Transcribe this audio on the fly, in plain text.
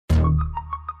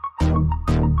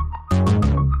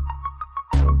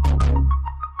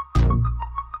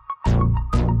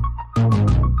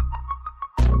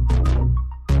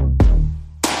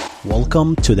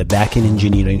Welcome to the Backend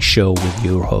Engineering Show with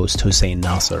your host Hussein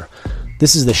Nasser.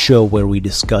 This is the show where we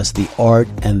discuss the art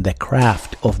and the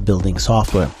craft of building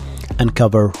software and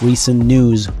cover recent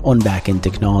news on backend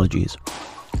technologies.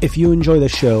 If you enjoy the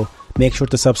show, make sure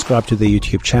to subscribe to the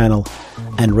YouTube channel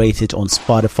and rate it on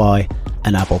Spotify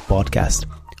and Apple Podcast.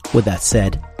 With that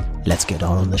said, let's get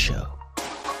on the show.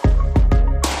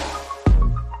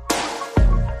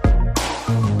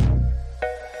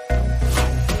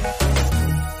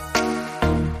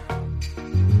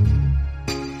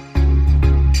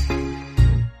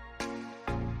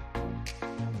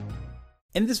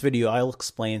 In this video, I'll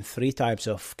explain 3 types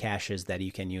of caches that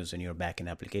you can use in your backend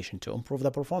application to improve the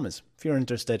performance. If you're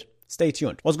interested, stay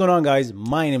tuned. What's going on, guys?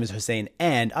 My name is Hussein,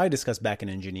 and I discuss backend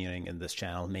engineering in this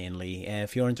channel mainly.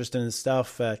 If you're interested in this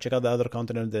stuff, check out the other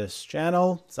content on this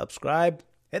channel, subscribe,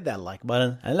 hit that like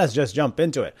button, and let's just jump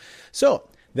into it. So,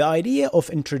 the idea of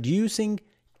introducing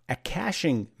a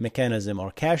caching mechanism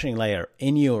or caching layer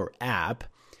in your app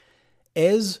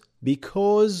is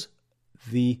because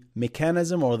the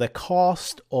mechanism or the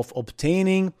cost of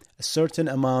obtaining a certain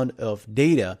amount of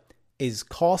data is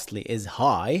costly, is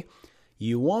high.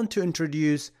 You want to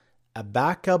introduce a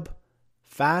backup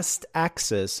fast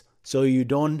access so you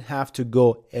don't have to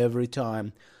go every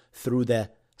time through the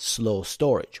slow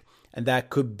storage. And that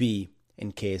could be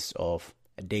in case of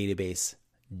a database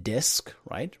disk,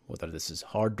 right? Whether this is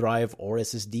hard drive or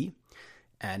SSD,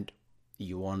 and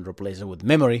you want to replace it with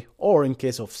memory, or in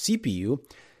case of CPU,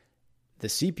 the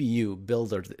CPU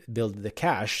build the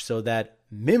cache so that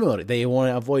they want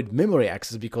to avoid memory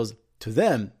access, because to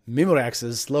them, memory access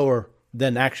is slower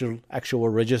than actual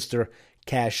register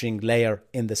caching layer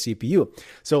in the CPU.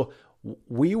 So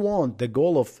the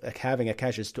goal of having a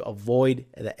cache is to avoid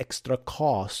the extra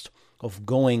cost of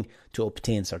going to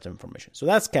obtain certain information. So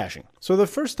that's caching. So the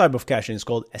first type of caching is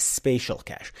called a spatial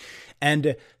cache.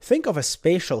 And think of a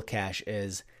spatial cache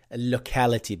as a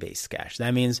locality-based cache.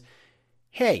 That means,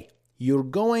 hey, you're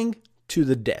going to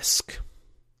the disk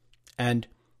and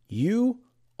you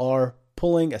are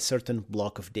pulling a certain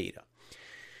block of data.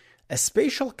 A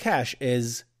spatial cache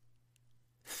is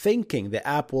the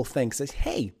app will think, says,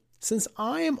 hey, since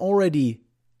I am already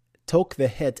took the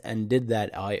hit and did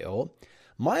that IO,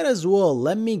 might as well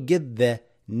let me get the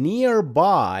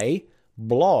nearby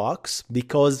blocks,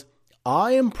 because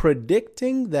I am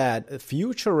predicting that a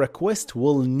future request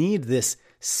will need this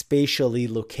spatially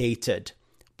located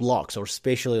blocks or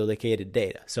spatially located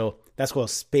data. So that's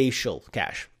called spatial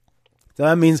cache. So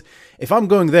that means if I'm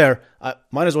going there, I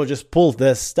might as well just pull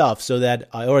this stuff so that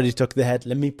I already took the hit.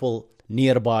 Let me pull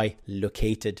nearby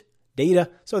located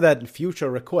data so that future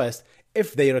requests,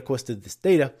 if they requested this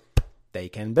data, they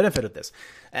can benefit of this.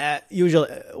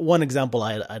 Usually, one example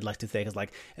I'd like to take is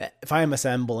like if I am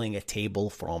assembling a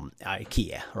table from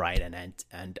IKEA, right,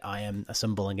 and I am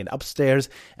assembling it upstairs,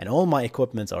 and all my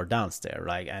equipments are downstairs,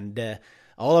 right, and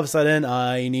all of a sudden,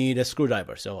 I need a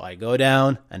screwdriver. So I go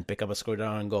down and pick up a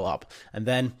screwdriver and go up. And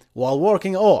then while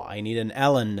working, I need an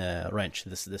Allen wrench.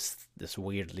 This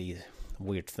weird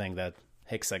thing, that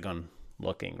hexagon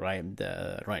looking, right?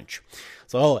 The wrench.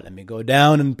 So let me go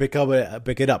down and pick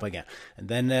it up again. And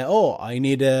then I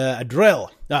need a drill.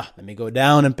 Let me go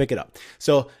down and pick it up.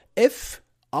 So if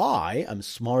I am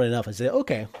smart enough and say,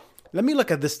 okay, let me look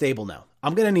at this table now.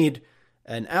 I'm gonna need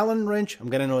an Allen wrench, I'm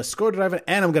going to know a screwdriver,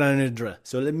 and I'm going to need a drill.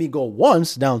 So let me go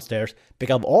once downstairs,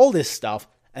 pick up all this stuff,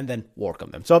 and then work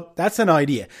on them. So that's an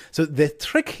idea. So the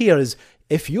trick here is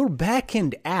if your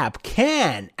backend app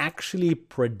can actually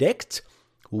predict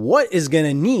what is going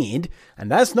to need, and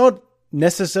that's not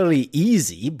necessarily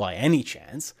easy by any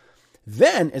chance,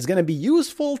 then it's going to be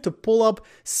useful to pull up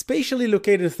spatially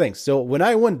located things. So when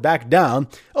I went back down,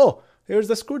 here's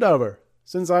the screwdriver.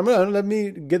 Since let me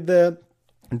get the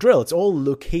drill. It's all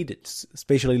located,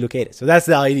 spatially located. So that's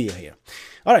the idea here.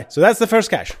 All right, so that's the first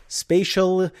cache,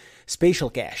 spatial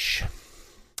cache.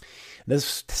 The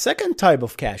second type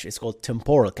of cache is called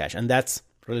temporal cache, and that's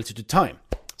related to time.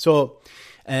 So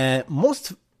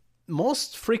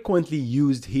most frequently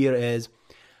used here is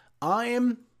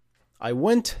I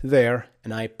went there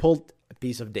and I pulled a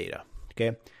piece of data,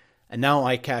 okay, and now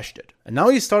I cached it, and now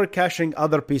you start caching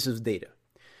other pieces of data.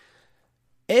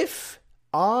 If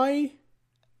I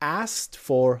asked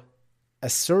for a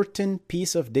certain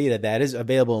piece of data that is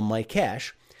available in my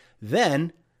cache,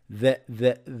 then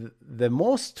the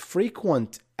most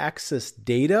frequent access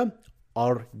data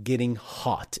are getting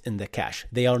hot in the cache.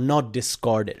 They are not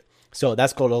discarded. So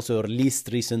that's called also least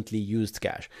recently used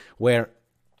cache, where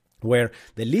the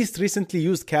least recently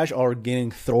used cache are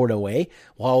getting thrown away,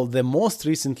 while the most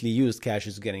recently used cache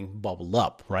is getting bubbled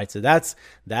up, right? So that's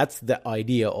the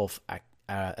idea of a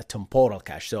a temporal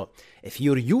cache. So if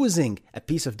you're using a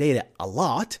piece of data a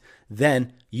lot,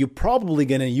 then you're probably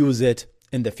going to use it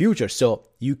in the future. So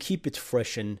you keep it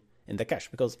fresh in the cache,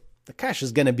 because the cache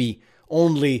is going to be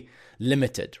only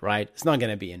limited, right? It's not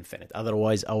going to be infinite.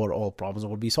 Otherwise, our all problems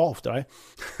will be solved, right?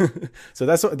 So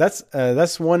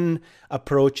that's one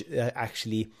approach.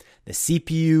 Actually, the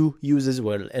CPU uses,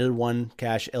 where L1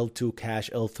 cache, L2 cache,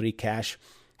 L3 cache,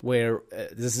 where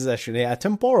this is actually a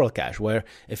temporal cache, where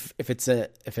if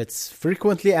it's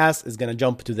frequently asked, it's going to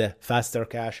jump to the faster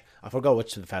cache. I forgot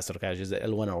which the faster cache is, the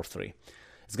L1 or 3.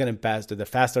 It's going to pass to the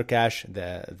faster cache,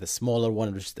 the smaller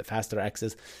one, which is the faster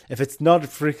access. If it's not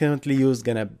frequently used,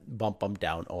 going to bump them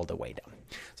down all the way down.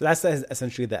 So that's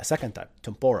essentially the second type,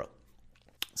 temporal.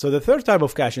 So the third type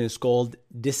of caching is called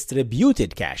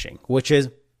distributed caching, which is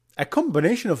a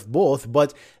combination of both.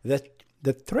 But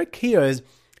the trick here is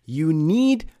you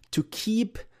need to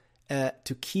keep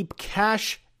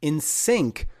cache in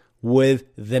sync with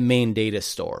the main data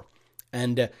store.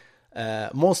 And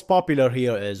most popular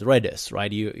here is Redis,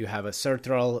 right? You have a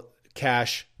central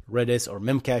cache, Redis or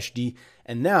memcached,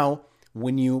 and now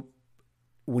when you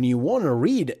want to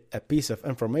read a piece of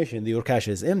information, your cache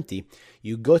is empty,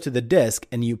 you go to the disk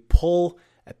and you pull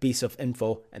a piece of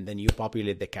info and then you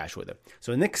populate the cache with it.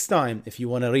 So next time, if you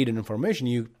want to read an information,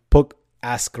 you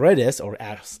ask Redis or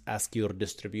ask your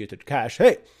distributed cache,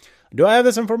 hey, do I have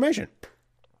this information?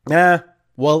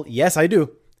 Well, yes, I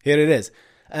do. Here it is.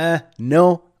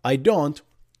 No, I don't.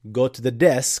 Go to the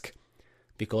disk,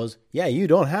 because you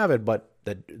don't have it, but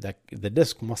the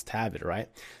disk must have it, right?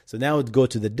 So now it go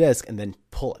to the disk and then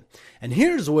pull it. And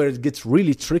here's where it gets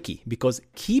really tricky, because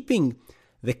keeping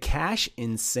the cache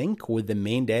in sync with the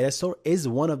main data store is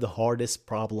one of the hardest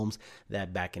problems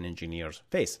that backend engineers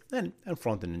face, and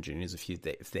front-end engineers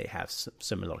if they have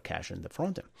similar cache in the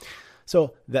front-end.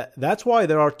 So that's why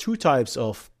there are two types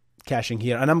of caching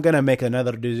here, and I'm gonna make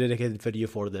another dedicated video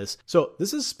for this. So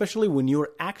this is especially when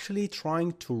you're actually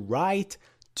trying to write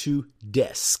to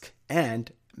disk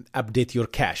and update your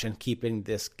cache and keeping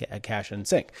this cache in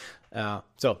sync.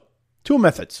 So two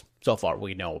methods so far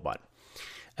we know about.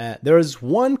 There is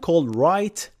one called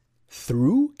write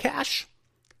through cache,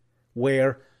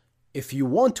 where if you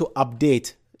want to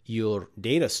update your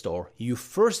data store, you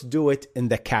first do it in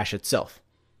the cache itself.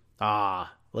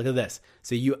 Look at this.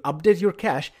 So you update your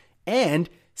cache and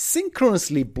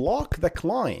synchronously block the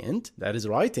client that is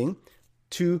writing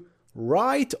to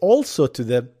write also to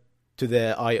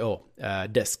the IO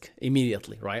disk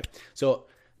immediately, right? So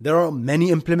there are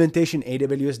many implementation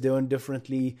AWS doing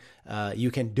differently. You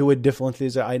can do it differently.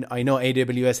 So I know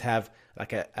AWS have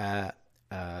like a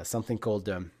something called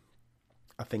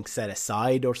I think set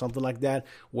aside or something like that,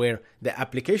 where the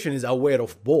application is aware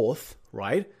of both,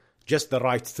 right? Just the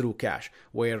write through cache,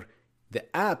 where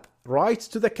the app writes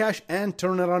to the cache and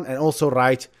turn around and also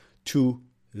write to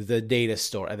the data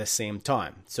store at the same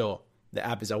time. So the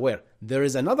app is aware. There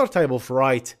is another type of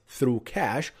write through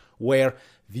cache where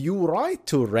you write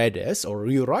to Redis or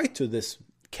you write to this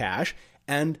cache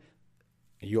and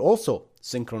you also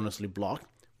synchronously block,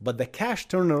 but the cache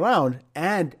turn around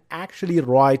and actually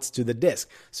writes to the disk.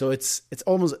 So it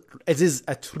is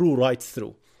a true write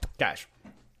through cache.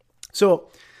 So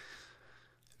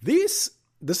this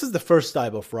is the first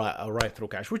type of write through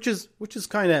cache, which is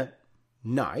kind of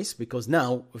nice, because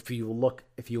now if you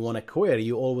want to query,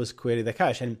 you always query the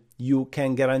cache, and you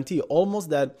can guarantee almost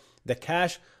that the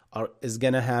cache is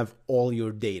gonna have all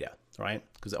your data, right?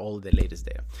 Because all the latest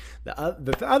data.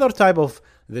 The other type of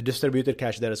the distributed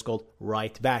cache that is called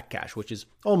write back cache, which is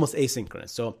almost asynchronous.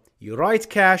 So you write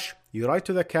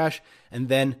to the cache, and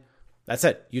then that's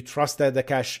it. You trust that the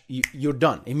cache, you're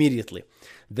done immediately.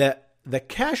 The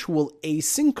cache will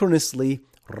asynchronously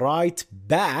write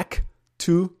back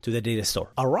to the data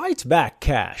store. A write back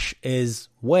cache is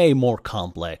way more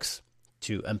complex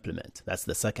to implement. That's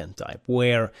the second type,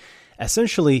 where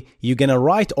essentially you're going to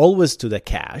write always to the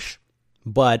cache,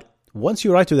 but once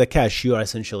you write to the cache, you are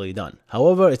essentially done.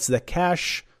 However, it's the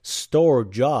cache store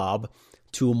job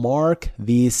to mark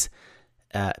these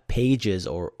pages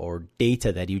or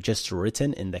data that you just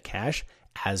written in the cache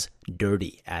as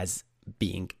dirty, as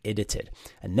being edited.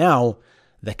 And now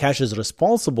the cache is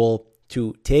responsible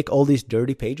to take all these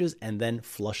dirty pages and then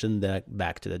flush them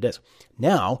back to the disk.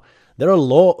 Now, there are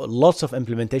lots of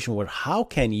implementation where how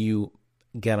can you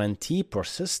guarantee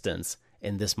persistence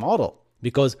in this model?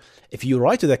 Because if you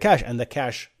write to the cache and the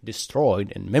cache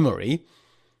destroyed in memory,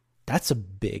 that's a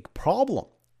big problem.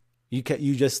 You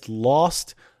just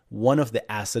lost one of the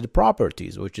ACID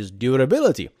properties, which is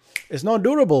durability. It's not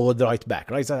durable with the write back,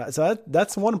 right? So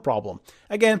that's one problem.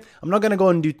 Again, I'm not going to go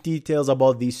into details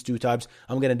about these two types.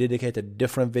 I'm going to dedicate a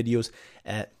different videos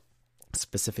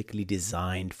specifically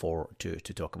designed to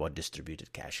talk about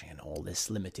distributed caching and all this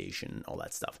limitation, all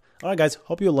that stuff. All right, guys,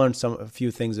 hope you learned a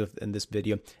few things in this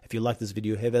video. If you like this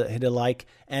video, hit a like,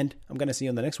 and I'm going to see you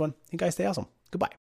in the next one. You guys stay awesome. Goodbye.